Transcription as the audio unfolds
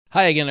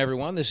Hi again,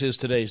 everyone. This is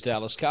today's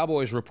Dallas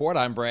Cowboys Report.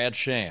 I'm Brad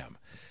Sham.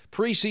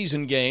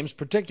 Preseason games,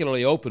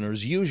 particularly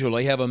openers,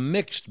 usually have a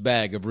mixed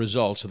bag of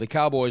results. The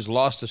Cowboys'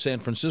 loss to San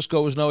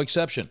Francisco was no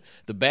exception.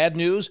 The bad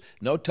news,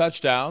 no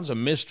touchdowns, a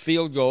missed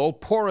field goal,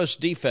 porous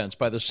defense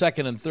by the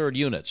second and third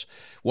units.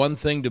 One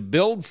thing to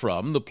build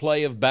from, the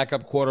play of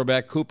backup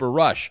quarterback Cooper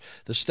Rush.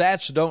 The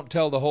stats don't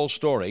tell the whole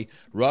story.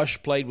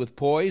 Rush played with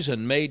poise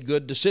and made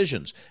good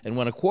decisions. And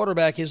when a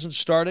quarterback isn't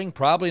starting,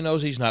 probably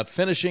knows he's not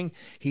finishing,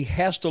 he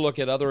has to look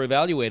at other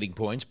evaluating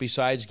points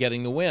besides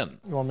getting the win.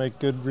 We want to make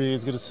good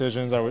reads, good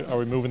decisions. Are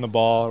we moving the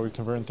ball? Are we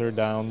converting third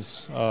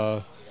downs?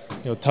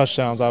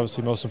 Touchdowns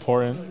obviously most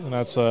important, and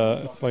that's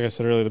like I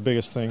said earlier, the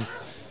biggest thing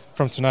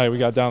from tonight. We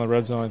got down the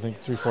red zone I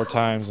think 3-4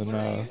 times and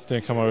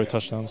didn't come away with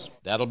touchdowns.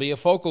 That'll be a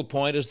focal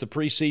point as the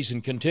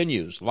preseason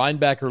continues.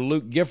 Linebacker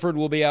Luke Gifford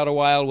will be out a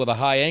while with a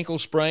high ankle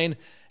sprain,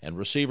 and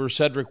receiver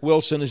Cedric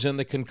Wilson is in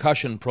the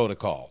concussion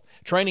protocol.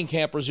 Training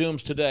camp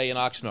resumes today in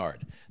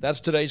Oxnard. That's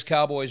today's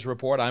Cowboys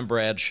Report. I'm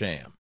Brad Sham.